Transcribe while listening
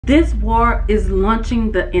This war is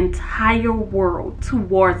launching the entire world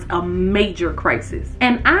towards a major crisis.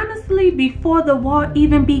 And honestly, before the war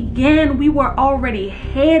even began, we were already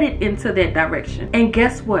headed into that direction. And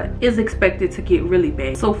guess what? It's expected to get really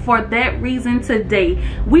bad. So for that reason, today,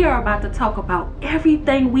 we are about to talk about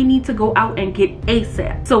everything we need to go out and get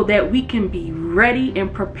ASAP so that we can be ready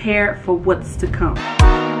and prepared for what's to come.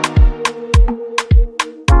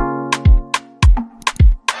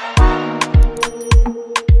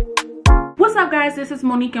 What's up, guys? This is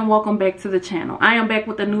Monique and welcome back to the channel. I am back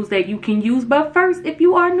with the news that you can use, but first, if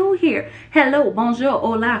you are new here, hello, bonjour,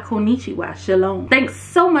 hola, konnichiwa, shalom. Thanks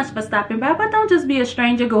so much for stopping by, but don't just be a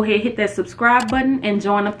stranger. Go ahead, hit that subscribe button and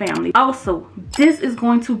join the family. Also, this is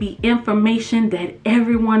going to be information that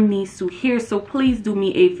everyone needs to hear, so please do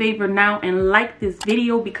me a favor now and like this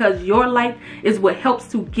video, because your like is what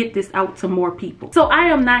helps to get this out to more people. So I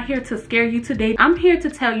am not here to scare you today. I'm here to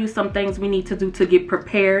tell you some things we need to do to get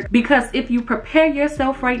prepared, because if you prepare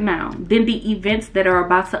yourself right now, then the events that are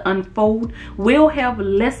about to unfold will have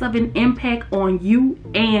less of an impact on you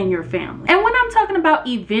and your family. And when I'm talking about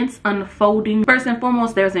events unfolding, first and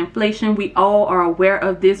foremost, there's inflation. We all are aware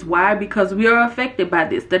of this. Why? Because we are affected by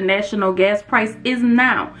this. The national gas price is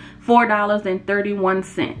now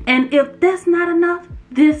 $4.31. And if that's not enough,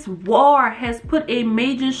 this war has put a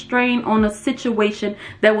major strain on a situation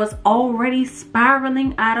that was already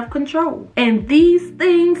spiraling out of control. And these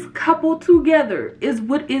things coupled together is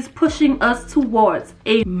what is pushing us towards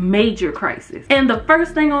a major crisis. And the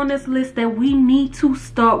first thing on this list that we need to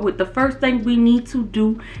start with, the first thing we need to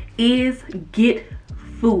do is get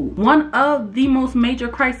food. One of the most major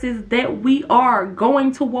crises that we are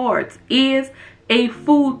going towards is a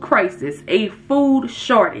food crisis, a food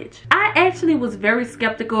shortage. I actually was very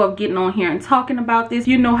skeptical of getting on here and talking about this.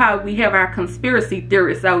 You know how we have our conspiracy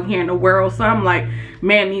theorists out here in the world, so I'm like,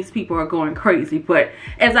 man, these people are going crazy. But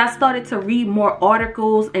as I started to read more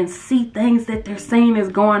articles and see things that they're saying is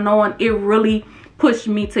going on, it really pushed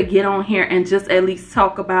me to get on here and just at least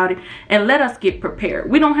talk about it and let us get prepared.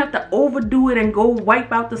 We don't have to overdo it and go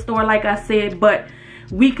wipe out the store like I said, but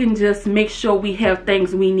we can just make sure we have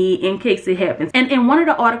things we need in case it happens. And in one of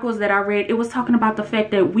the articles that I read, it was talking about the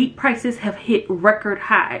fact that wheat prices have hit record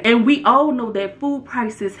high. And we all know that food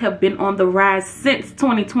prices have been on the rise since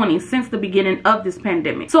 2020, since the beginning of this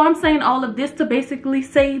pandemic. So I'm saying all of this to basically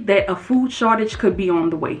say that a food shortage could be on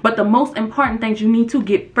the way. But the most important things you need to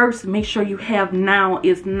get first, make sure you have now,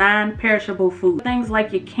 is non-perishable food. Things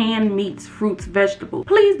like your canned meats, fruits, vegetables.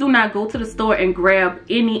 Please do not go to the store and grab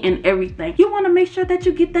any and everything. You want to make sure that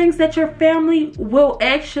you get things that your family will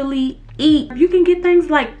actually eat. You can get things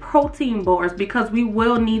like protein bars, because we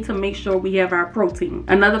will need to make sure we have our protein.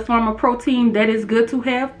 Another form of protein that is good to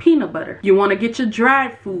have, peanut butter. You want to get your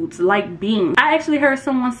dried foods like beans. I actually heard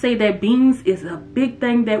someone say that beans is a big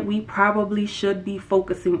thing that we probably should be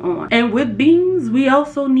focusing on. And with beans, we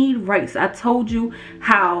also need rice. I told you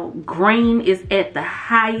how grain is at the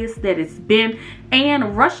highest that it's been,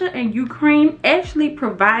 and Russia and Ukraine actually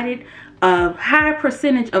provided a high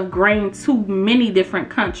percentage of grain to many different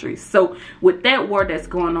countries. So with that war that's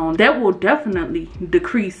going on, that will definitely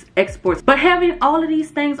decrease exports. But having all of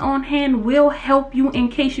these things on hand will help you in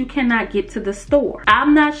case you cannot get to the store.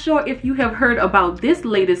 I'm not sure if you have heard about this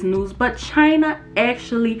latest news, but China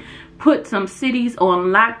actually put some cities on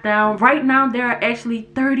lockdown. Right now, there are actually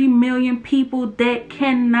 30 million people that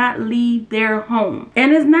cannot leave their home.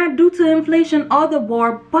 And it's not due to inflation or the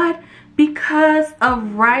war, but because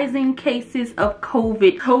of rising cases of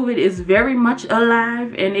COVID. COVID is very much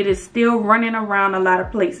alive and it is still running around a lot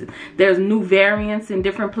of places. There's new variants in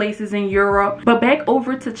different places in Europe. But back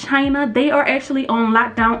over to China, they are actually on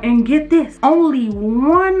lockdown, and get this, only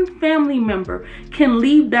one family member can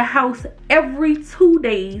leave the house every 2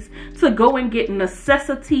 days to go and get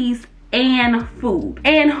necessities and food.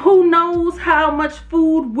 And who knows how much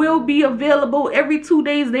food will be available every 2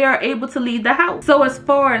 days they are able to leave the house. So as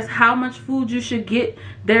far as how much food you should get,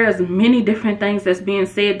 there's many different things that's being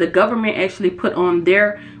said. The government actually put on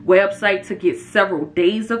their website to get several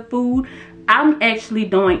days of food. I'm actually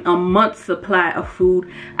doing a month's supply of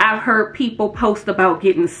food. I've heard people post about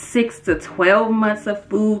getting 6 to 12 months of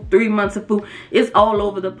food, 3 months of food. It's all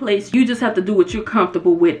over the place. You just have to do what you're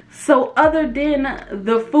comfortable with. So other than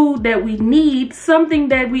the food that we need, something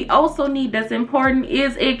that we also need that's important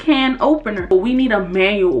is a can opener. We need a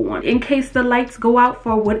manual one in case the lights go out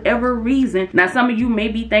for whatever reason. Now, some of you may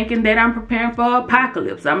be thinking that I'm preparing for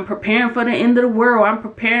apocalypse. I'm preparing for the end of the world. I'm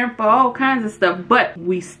preparing for all kinds of stuff. But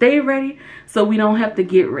we stay ready so we don't have to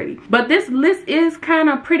get ready. But this list is kind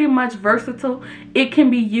of pretty much versatile. It can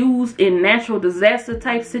be used in natural disaster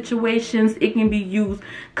type situations. It can be used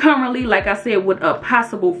currently, like I said, with a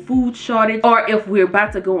possible food shortage, or if we're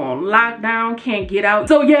about to go on lockdown, can't get out.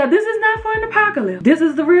 So yeah, this is not for an apocalypse. This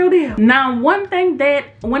is the real deal. Now, one thing that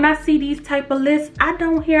when I see these type of lists, I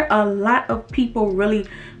don't hear a lot of people really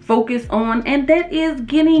focus on, and that is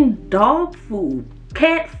getting dog food,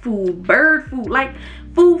 cat food, bird food, like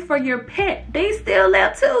food for your pet. They still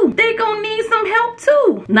there too. They gonna need some help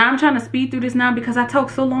too. Now I'm trying to speed through this now because I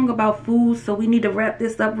talked so long about food, so we need to wrap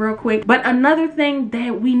this up real quick. But another thing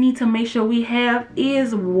that we need to make sure we have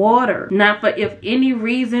is water. Now, for if any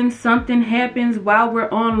reason something happens while we're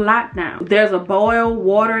on lockdown, there's a boil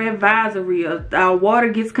water advisory, our water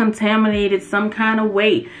gets contaminated some kind of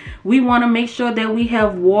way, we want to make sure that we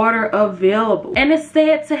have water available. And it's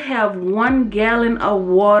said to have 1 gallon of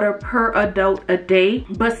water per adult a day.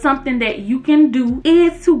 But something that you can do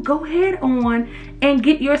is to go ahead on and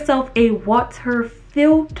get yourself a water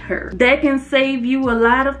filter. That can save you a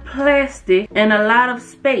lot of plastic and a lot of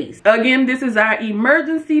space. Again, this is our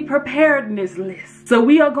emergency preparedness list. So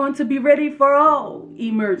we are going to be ready for all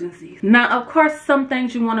emergencies. Now, of course, some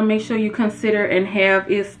things you want to make sure you consider and have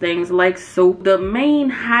is things like soap, the main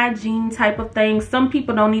hygiene type of things. Some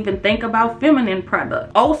people don't even think about feminine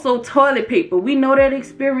products. Also, toilet paper. We know that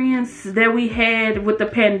experience that we had with the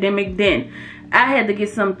pandemic then. I had to get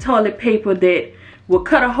some toilet paper that will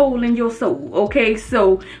cut a hole in your soul. Okay,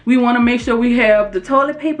 so we want to make sure we have the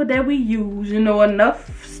toilet paper that we use, you know,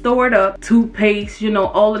 enough stored up, toothpaste, you know,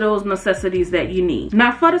 all of those necessities that you need.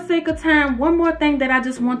 Now, for the sake of time, one more thing that I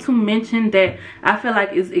just want to mention that I feel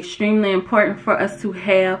like is extremely important for us to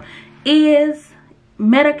have is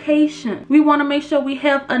medication. We want to make sure we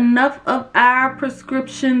have enough of our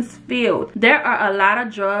prescriptions filled. There are a lot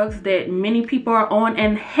of drugs that many people are on,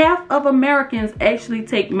 and half of Americans actually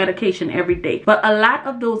take medication every day. But a lot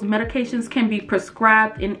of those medications can be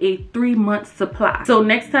prescribed in a 3-month supply. So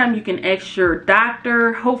next time you can ask your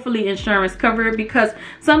doctor, hopefully insurance cover it, because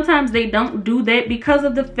sometimes they don't do that because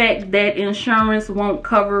of the fact that insurance won't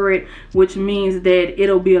cover it, which means that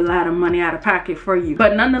it'll be a lot of money out of pocket for you.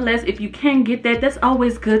 But nonetheless, if you can get that, that's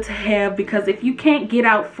always good to have, because if you can't get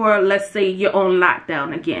out for, let's say, you're on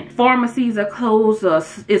lockdown again, pharmacies are closed, or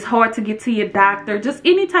it's hard to get to your doctor, just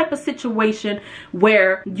any type of situation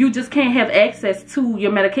where you just can't have access to your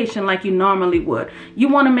medication like you normally would, you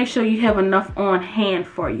want to make sure you have enough on hand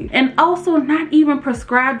for you. And also, not even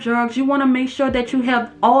prescribed drugs, you want to make sure that you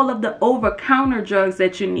have all of the over-counter drugs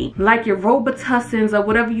that you need, like your Robitussin or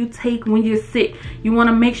whatever you take when you're sick. You want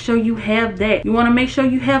to make sure you have that. You want to make sure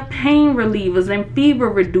you have pain relievers and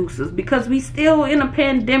fever reducers, because we still in a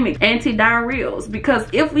pandemic, antidiarrheals, because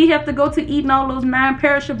if we have to go to eating all those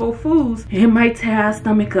non-perishable foods, it might tear our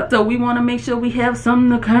stomach up. So we want to make sure we have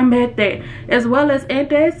something to combat that, as well as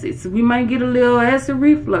antacids. We might get a little acid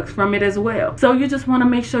reflux from it as well. So you just want to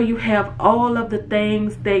make sure you have all of the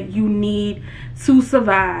things that you need to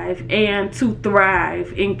survive and to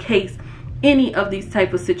thrive in case any of these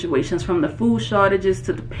type of situations, from the food shortages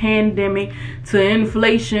to the pandemic to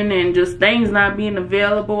inflation and just things not being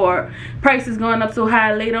available, or prices going up so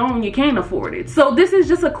high later on you can't afford it. So this is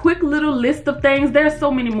just a quick little list of things. There's so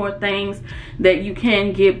many more things that you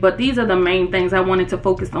can get, but these are the main things I wanted to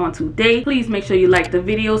focus on today. Please make sure you like the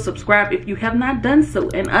video, subscribe if you have not done so,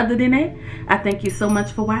 and other than that, I thank you so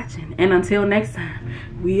much for watching, and until next time,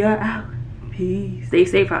 we are out. Peace. Stay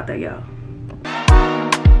safe out there, y'all.